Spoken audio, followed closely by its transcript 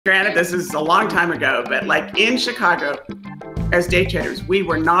Granted, this is a long time ago, but like in Chicago, as day traders, we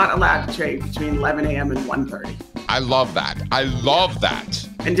were not allowed to trade between 11 a.m. and 1:30. I love that. I love that.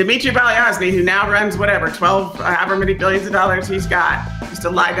 And Dimitri Balyazny, who now runs whatever, 12, however many billions of dollars he's got, used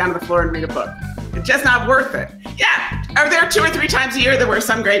to lie down on the floor and read a book. It's just not worth it. Yeah, are there 2 or 3 times a year that where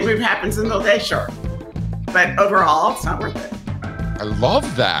some great move happens in the day? Sure. But overall, it's not worth it. I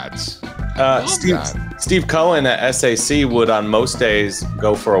love that. Steve Cohen at SAC would on most days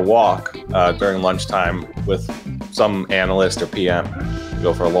go for a walk during lunchtime with some analyst or PM.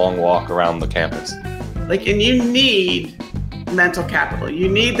 Go for a long walk around the campus. Like, and you need mental capital. You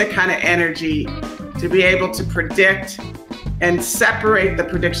need the kind of energy to be able to predict and separate the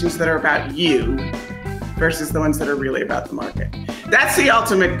predictions that are about you versus the ones that are really about the market. That's the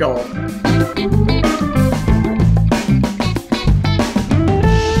ultimate goal.